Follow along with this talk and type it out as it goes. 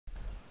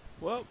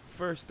Well,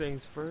 first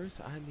things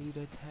first, I need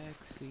a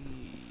taxi.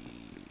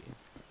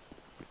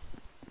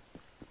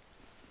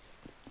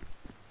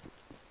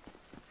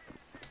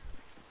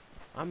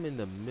 I'm in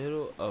the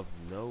middle of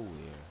nowhere.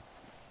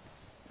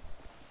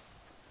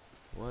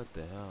 What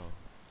the hell?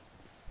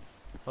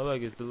 Oh,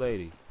 look, it's the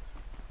lady.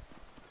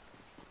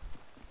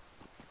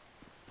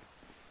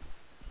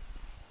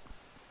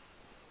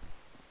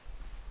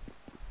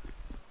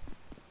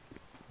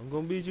 I'm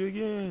gonna beat you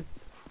again.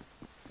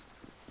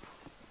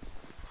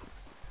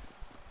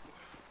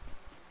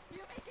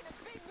 You're making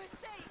a big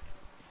mistake.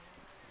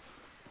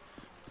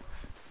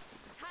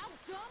 How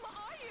dumb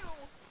are you?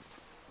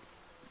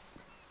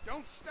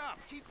 Don't stop.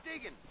 Keep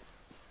digging.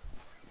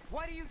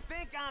 What do you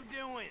think I'm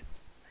doing?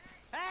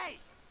 Hey,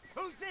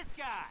 who's this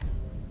guy?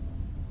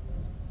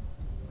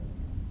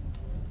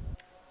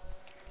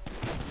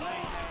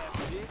 Lame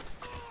ass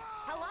bitch.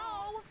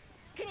 Hello?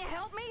 Can you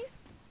help me?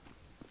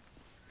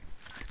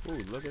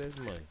 Ooh, look at this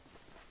money.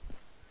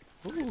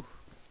 Ooh.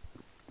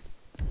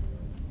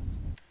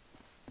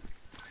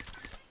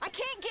 I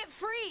can't get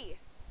free.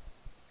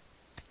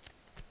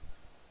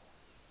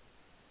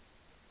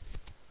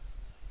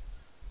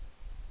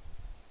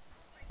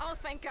 Oh,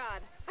 thank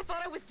God. I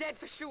thought I was dead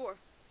for sure.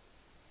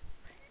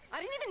 I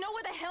didn't even know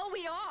where the hell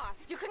we are.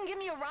 You couldn't give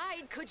me a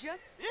ride, could you?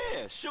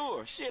 Yeah,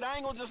 sure. Shit, I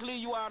ain't gonna just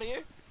leave you out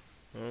here.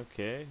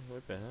 Okay,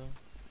 what the hell?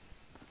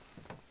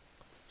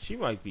 She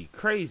might be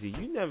crazy.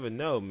 You never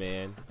know,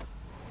 man.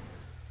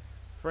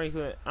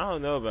 Franklin, I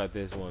don't know about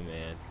this one,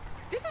 man.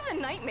 This is a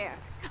nightmare.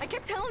 I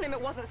kept telling him it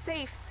wasn't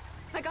safe.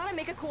 I gotta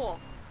make a call.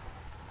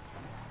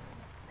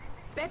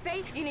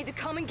 Pepe, you need to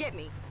come and get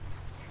me.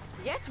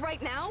 Yes,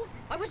 right now?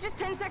 I was just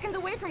 10 seconds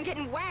away from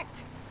getting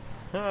whacked.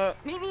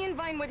 Meet me in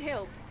Vinewood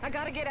Hills. I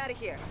gotta get out of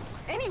here.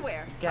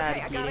 Anywhere.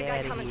 Okay, I got a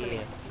guy coming to me.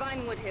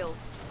 Vinewood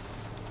Hills.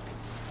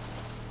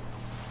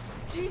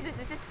 Jesus,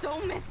 this is so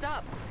messed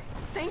up.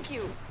 Thank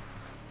you.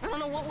 I don't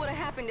know what would have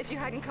happened if you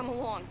hadn't come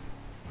along.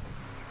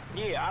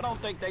 Yeah, I don't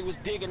think they was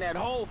digging that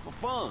hole for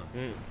fun.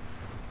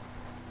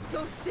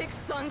 Those sick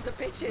sons of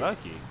bitches.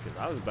 Lucky, because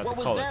I was about What to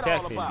was call a that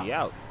taxi all and be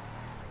about? out.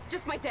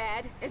 Just my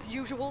dad, as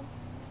usual.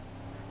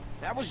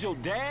 That was your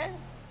dad?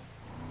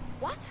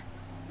 What?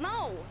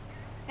 No.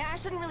 Yeah, I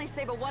shouldn't really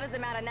say, but what does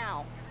it matter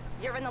now?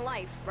 You're in the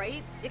life,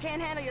 right? You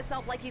can't handle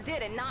yourself like you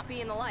did and not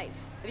be in the life.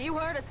 Have you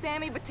heard of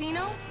Sammy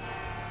Bettino?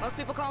 Most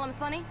people call him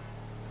Sonny.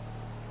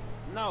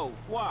 No,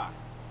 why?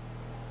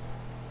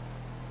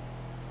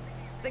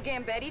 The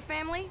Gambetti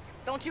family?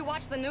 Don't you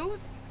watch the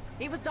news?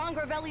 He was Don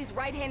Gravelli's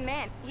right-hand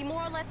man. He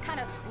more or less kind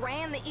of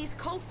ran the East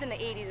Coast in the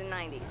 80s and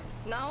 90s.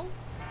 No?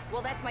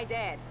 Well, that's my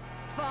dad.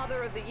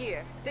 Father of the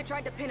Year. They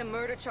tried to pin a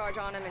murder charge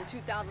on him in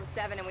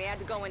 2007 and we had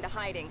to go into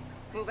hiding.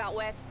 Move out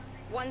west.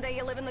 One day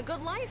you're living the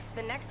good life,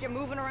 the next you're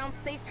moving around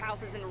safe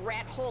houses in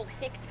rat-hole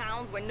hick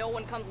towns where no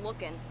one comes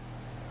looking.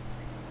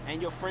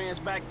 And your friends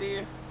back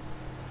there?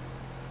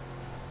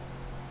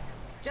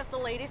 Just the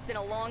latest in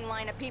a long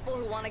line of people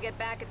who want to get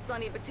back at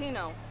Sonny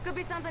Bettino. Could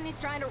be something he's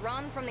trying to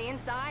run from the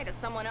inside or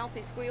someone else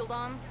he squealed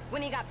on.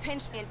 When he got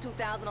pinched in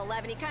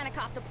 2011, he kind of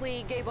copped a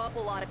plea, gave up a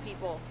lot of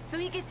people. So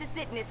he gets to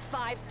sit in his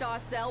 5-star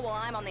cell while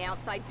I'm on the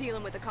outside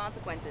dealing with the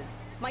consequences.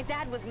 My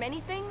dad was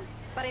many things,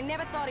 but I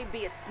never thought he'd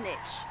be a snitch.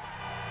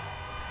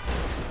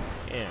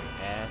 Damn,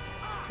 ass.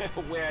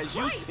 Whereas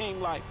you Right. seem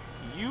like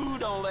you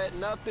don't let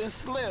nothing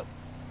slip.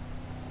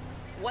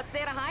 What's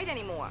there to hide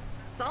anymore?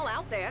 It's all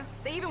out there.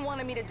 They even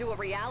wanted me to do a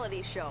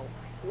reality show.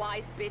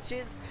 Wise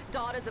bitches,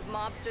 daughters of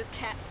mobsters,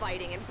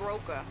 catfighting, and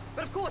broker.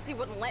 But of course he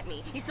wouldn't let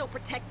me. He's so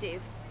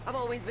protective. I've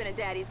always been a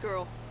daddy's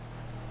girl.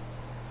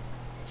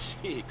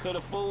 Shit, could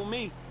have fooled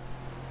me.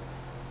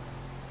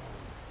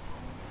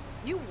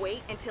 You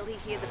wait until he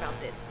hears about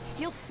this.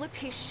 He'll flip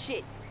his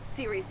shit.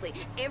 Seriously,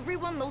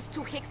 everyone those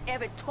two hicks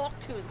ever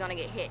talked to is gonna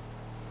get hit.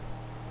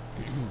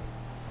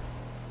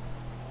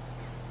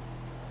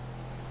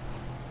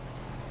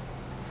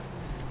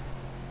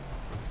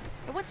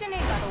 Hey, what's your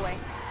name, by the way?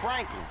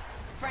 Franklin.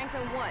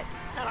 Franklin what?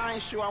 And I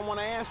ain't sure I want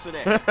to answer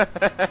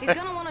that. He's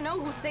gonna wanna know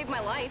who saved my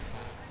life.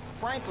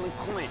 Franklin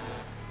Clint.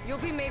 You'll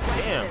be made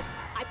right Damn. for this.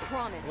 I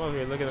promise. I'm over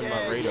here looking at my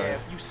Yeah, radar. yeah,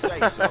 if you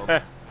say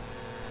so.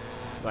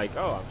 Like,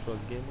 oh, I'm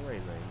supposed to get in the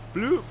right lane.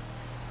 Bloop.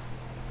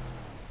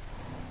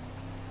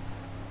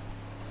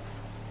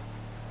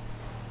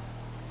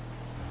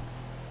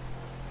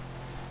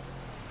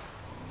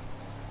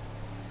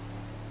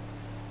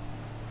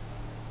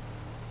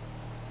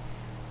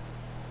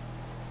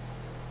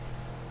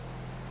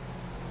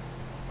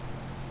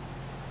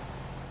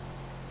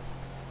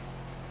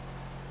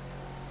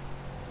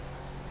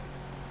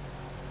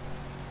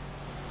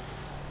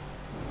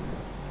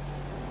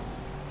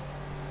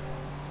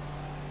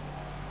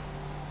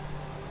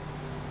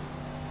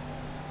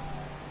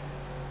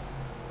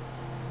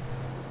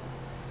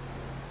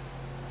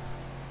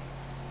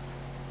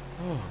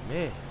 Oh,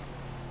 man.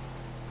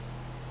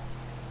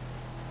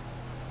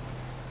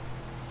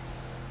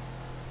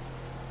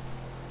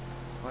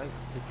 Quite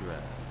the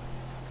drive.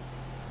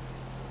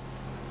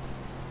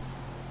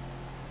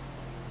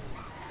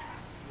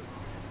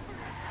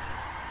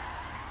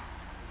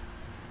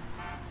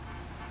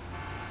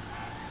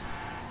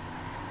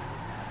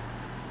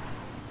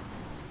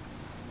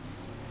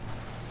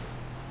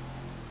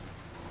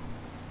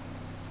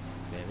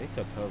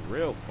 took her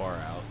real far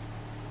out.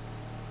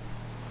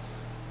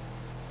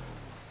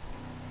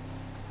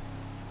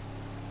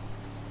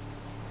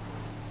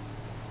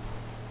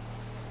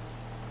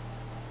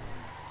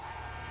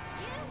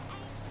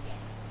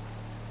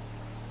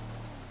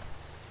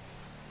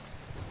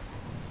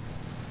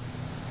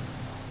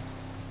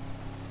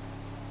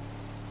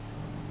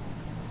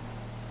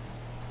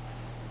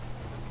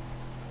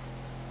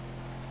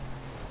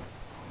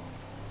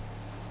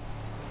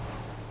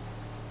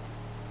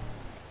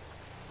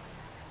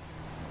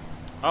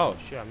 Oh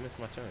shit, I missed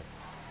my turn.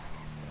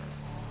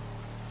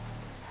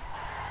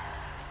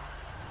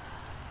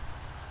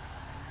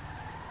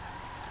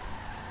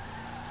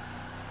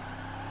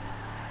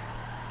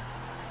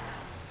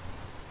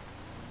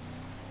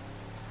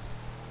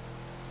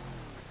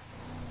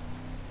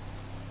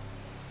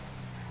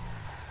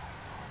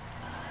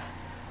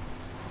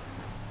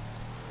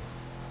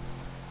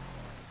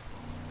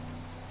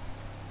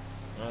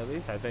 Well, at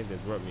least I think this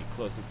brought me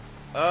closer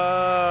to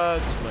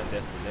my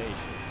destination.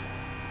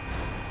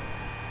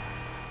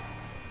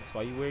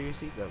 That's why you wear your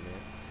seatbelt,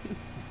 man.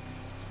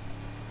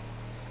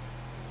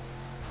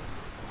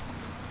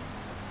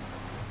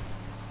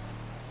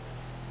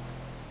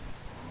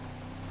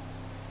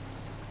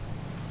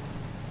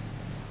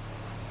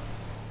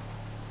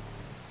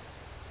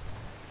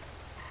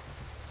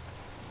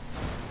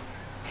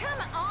 Come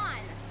on!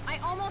 I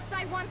almost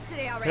died once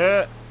today already.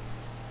 Yeah.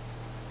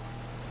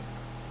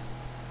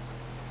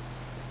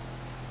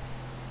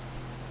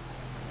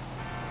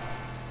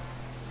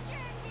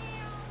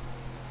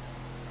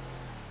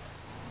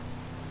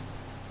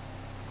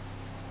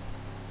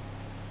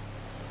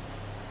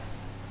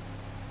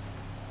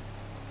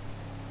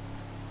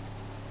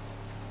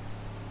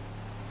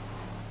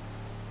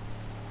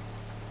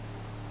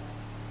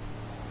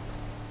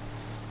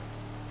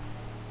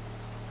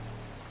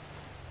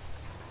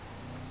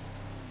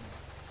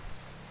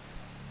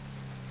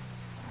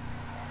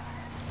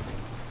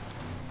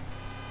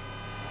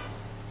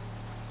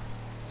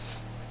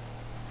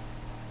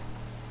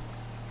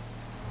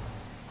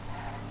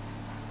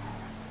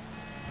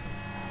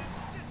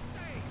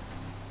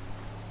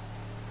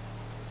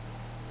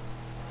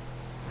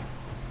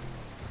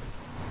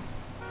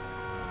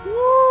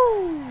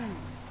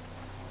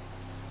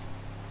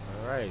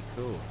 Alright,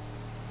 cool.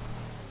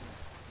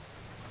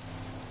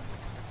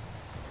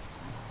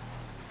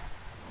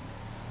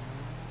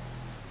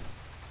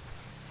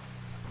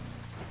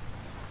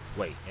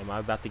 Wait, am I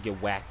about to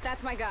get whacked?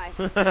 That's my guy.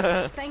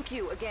 Thank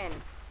you again.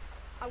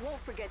 I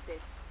won't forget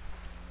this.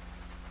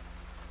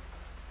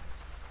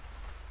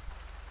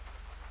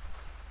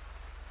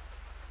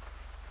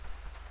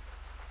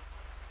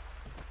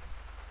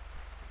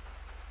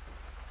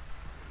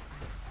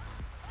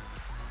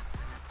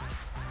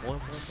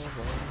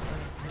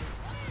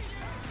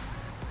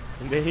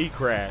 And then he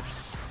crashed.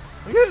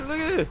 Look at this, look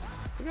at this.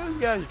 Look at this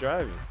guy's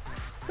driving.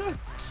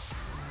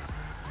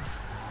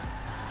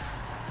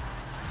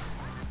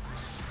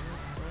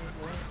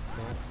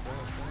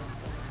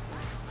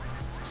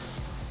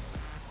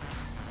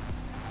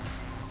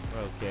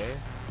 Okay.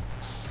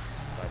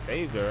 If I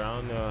saved her, I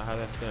don't know how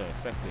that's gonna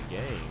affect the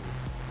game.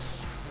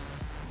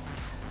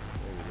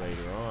 Maybe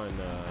later on,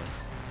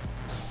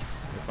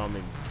 if I'm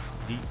in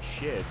deep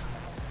shit,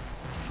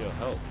 she'll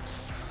help.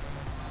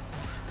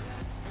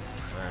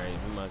 Alright,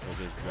 we might as well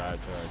just drive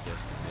to our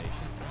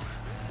destination.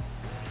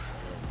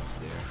 We're almost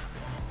there.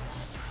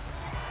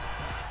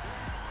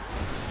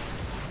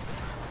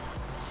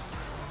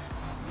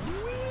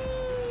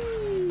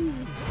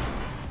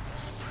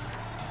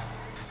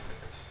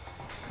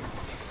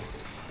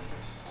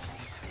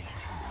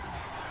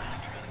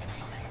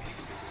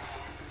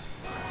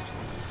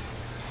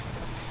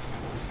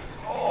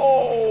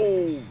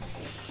 Oh!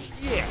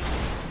 Yeah!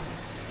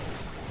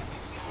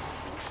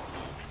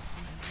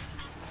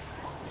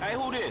 Hey,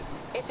 who this?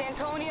 It's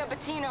Antonia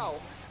Bettino.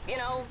 You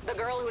know, the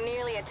girl who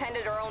nearly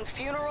attended her own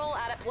funeral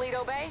out at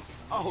Paleto Bay.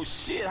 Oh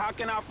shit, how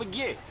can I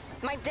forget?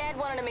 My dad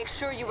wanted to make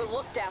sure you were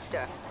looked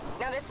after.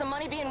 Now there's some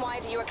money being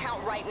wired to your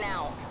account right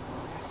now.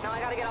 Now I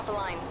gotta get off the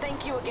line.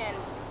 Thank you again.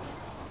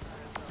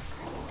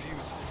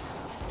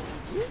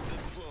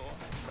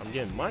 I'm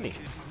getting money.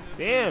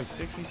 Damn,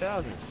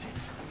 60,000.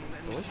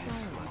 What's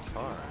wrong with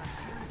my car?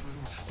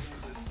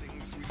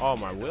 Oh,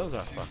 my wheels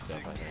are fucked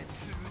up, I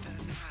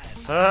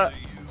think.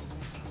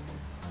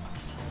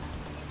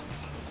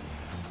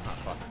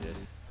 Fuck this.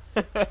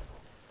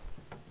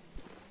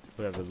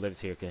 Whoever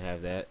lives here can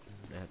have that.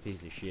 That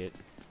piece of shit.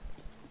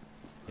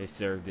 They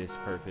serve this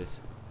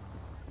purpose.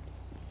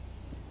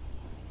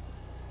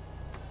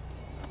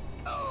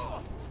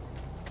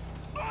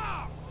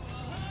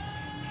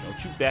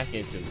 Don't you back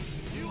into me.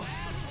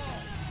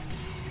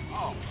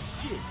 Oh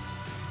shit.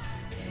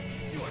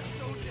 You are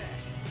so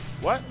dead.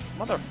 What?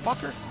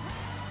 Motherfucker?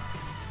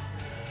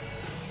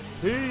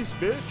 Peace,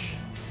 bitch.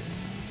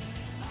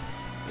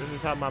 This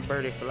is how my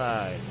birdie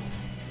flies.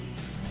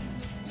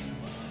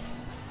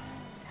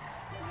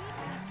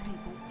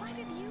 People, why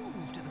did you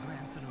move to the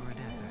Grand Sonora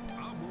Desert?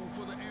 I moved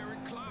for the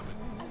arid climate.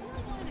 I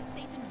really wanted a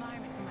safe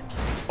environment for my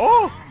kids.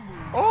 Oh!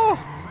 Oh!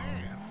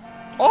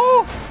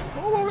 Oh!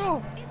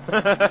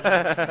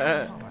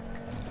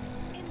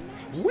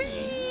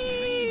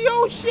 Wee!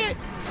 Oh shit!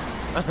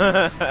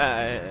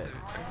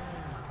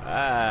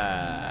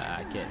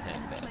 I can't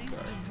have fast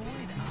cars.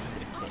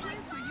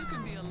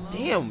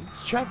 Damn,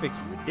 traffic's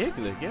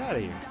ridiculous. Get out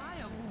of here.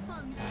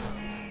 It's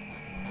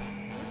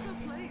a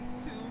place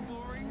too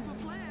boring for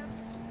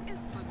plants.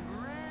 It's the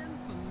Grand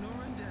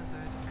Sonora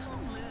Desert.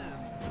 Come live.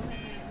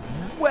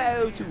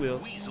 Whoa, two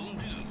wheels. Weasel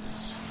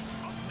news.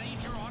 A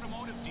major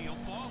automotive deal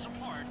falls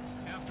apart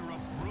after a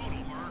brutal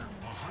murder.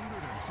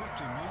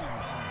 150 million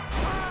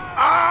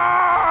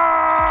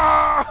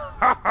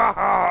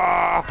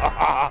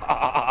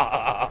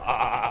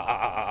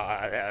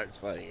That's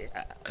funny.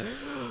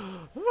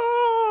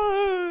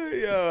 Oh,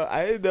 yo,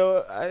 I didn't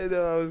know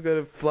I was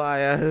gonna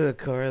fly out of the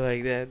car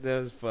like that. That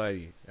was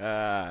funny.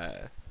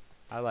 I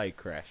like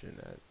crashing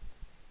that.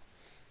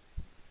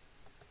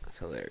 That's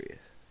hilarious.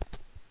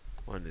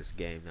 On this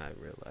game, not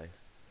in real life.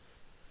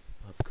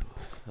 Of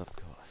course, of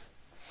course.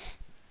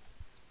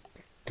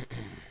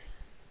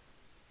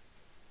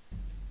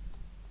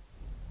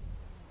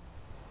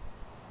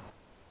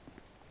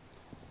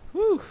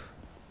 Whew.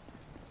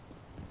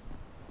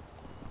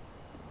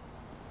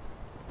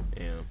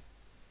 Damn.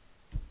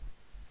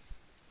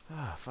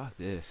 Ah, fuck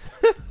this.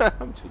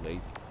 I'm too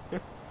lazy.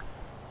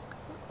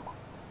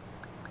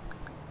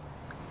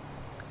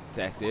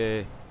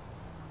 Taxi.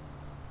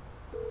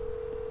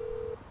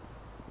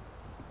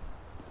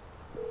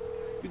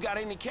 You got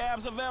any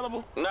cabs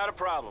available? Not a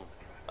problem.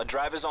 A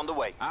driver's on the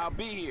way. I'll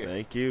be here.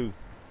 Thank you.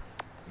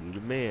 You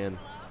the man.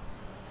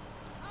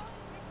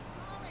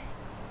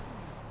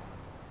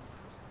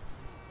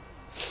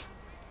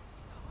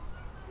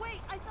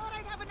 Wait, I thought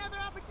I'd have another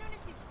opportunity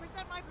to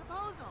present my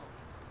proposal.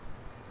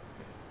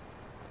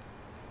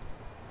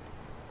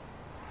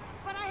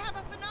 But I have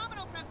a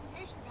phenomenal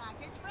presentation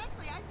package.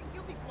 Frankly, I think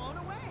you'll be blown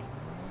away.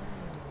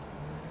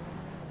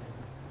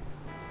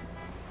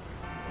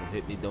 Don't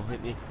hit me, don't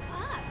hit me.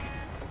 Fuck.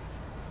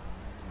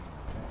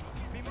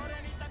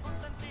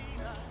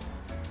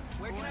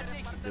 Where can I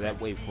take you? To that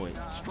waypoint.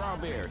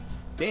 Strawberry.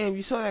 Damn,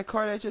 you saw that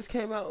car that just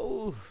came out?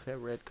 Ooh, that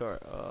red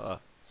car.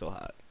 So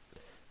hot.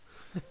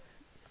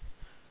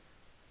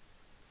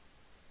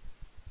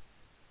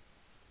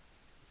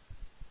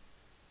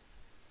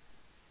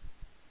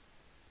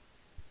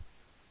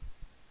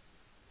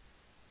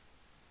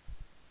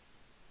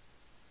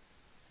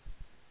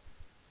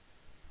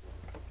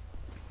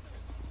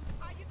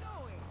 How you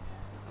doing?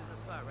 This is the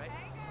spot, right?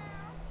 Hey, girl.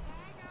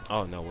 Hey,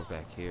 girl. Oh no, we're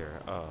back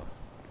here.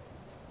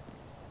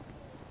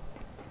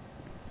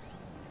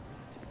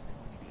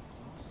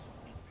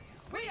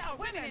 We are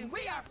women and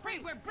we are free.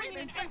 We're bringing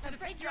an end to the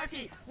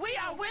patriarchy. We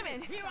are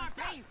women. Hear our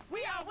pain.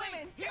 We are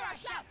women. Hear our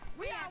shout.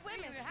 We are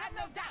women. Have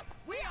no doubt.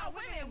 We are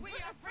women. We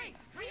are free.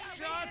 We are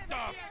Shut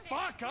women. the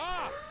fuck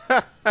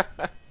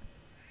up!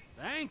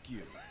 Thank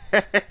you.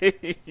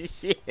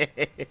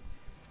 Shit.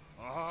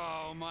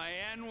 Oh, my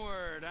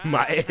N-word. Huh?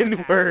 My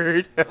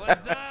N-word.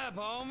 What's up,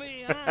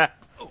 homie? Huh?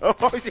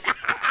 Oh, shit. Is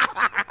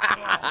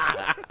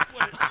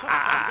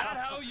that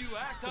how you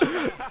act,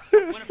 huh?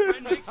 When a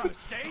friend makes a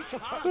mistake,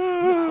 huh?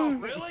 Oh,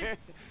 really?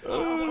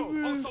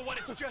 Oh, so what,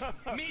 it's just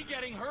me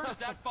getting hurt? Is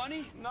that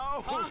funny?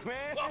 No, Huh?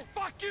 man. Well,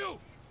 fuck you!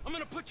 I'm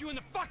gonna put you in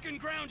the fucking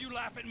ground, you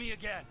laugh at me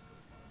again.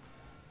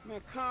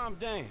 Man, calm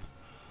down.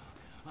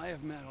 I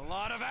have met a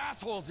lot of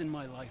assholes in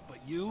my life, but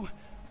you,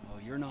 oh,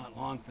 you're not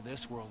long for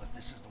this world if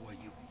this is the way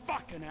you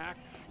fucking act.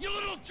 You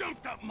little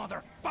jumped up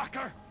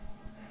motherfucker!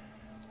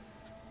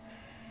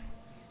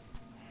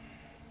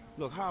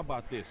 Look, how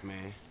about this,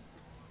 man?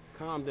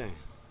 Calm down.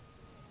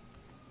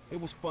 It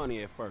was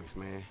funny at first,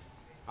 man.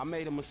 I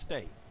made a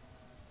mistake.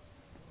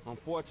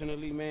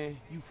 Unfortunately, man,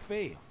 you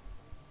failed.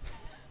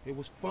 It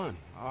was funny,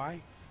 all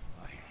right?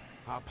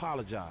 I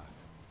apologize.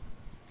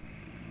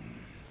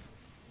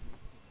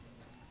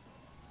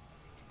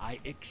 I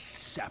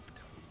accept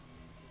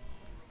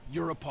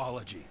your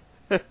apology.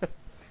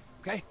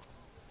 Okay?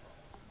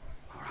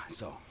 All right,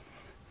 so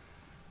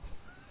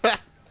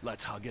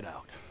let's hug it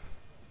out.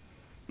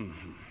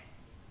 Mm-hmm.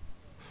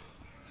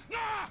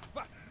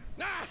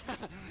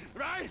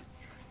 Right?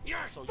 You're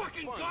So you're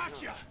fucking funny,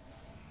 gotcha.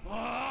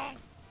 Oh,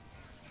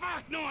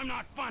 fuck! No, I'm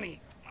not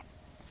funny.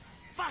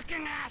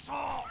 Fucking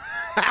asshole.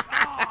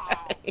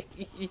 Oh,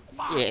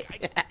 fuck. Shit. I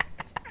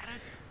had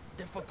a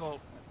difficult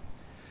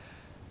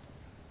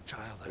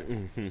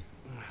childhood.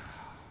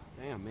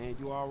 Damn, man,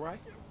 you all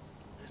right?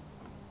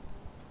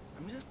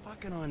 I'm just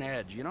fucking on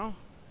edge, you know?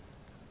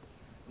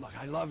 Look,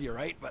 I love you,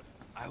 right? But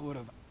I would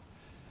have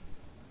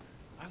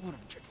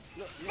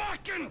just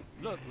fucking...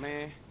 Look,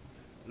 man,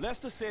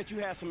 Lester said you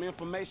had some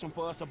information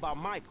for us about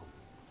Michael.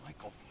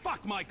 Michael,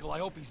 fuck Michael, I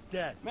hope he's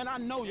dead. Man, I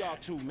know y'all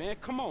two, man.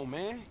 Come on,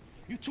 man.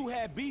 You two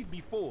had beef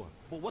before,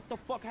 but what the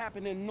fuck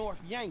happened in North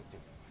Yankton?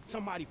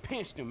 Somebody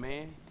pinched him,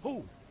 man. Who?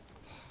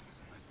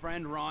 My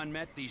friend Ron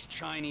met these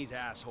Chinese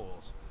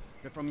assholes.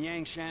 They're from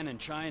Yangshan in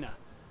China.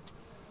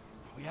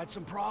 We had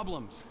some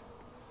problems.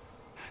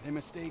 They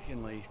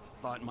mistakenly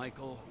thought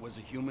Michael was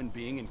a human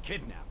being and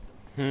kidnapped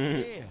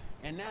him. Yeah,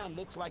 and now it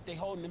looks like they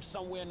holding him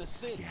somewhere in the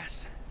city.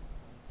 Yes.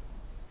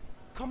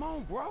 Come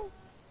on, bro.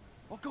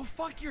 Well, go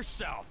fuck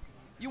yourself.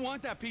 You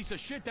want that piece of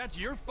shit, that's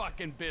your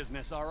fucking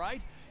business, all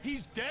right?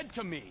 He's dead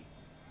to me,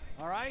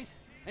 all right?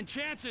 And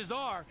chances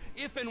are,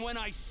 if and when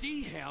I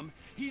see him,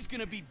 he's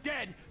gonna be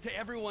dead to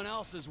everyone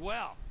else as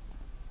well.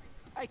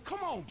 Hey,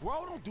 come on,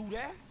 bro. Don't do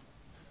that.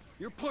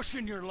 You're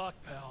pushing your luck,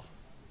 pal.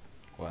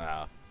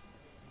 Wow.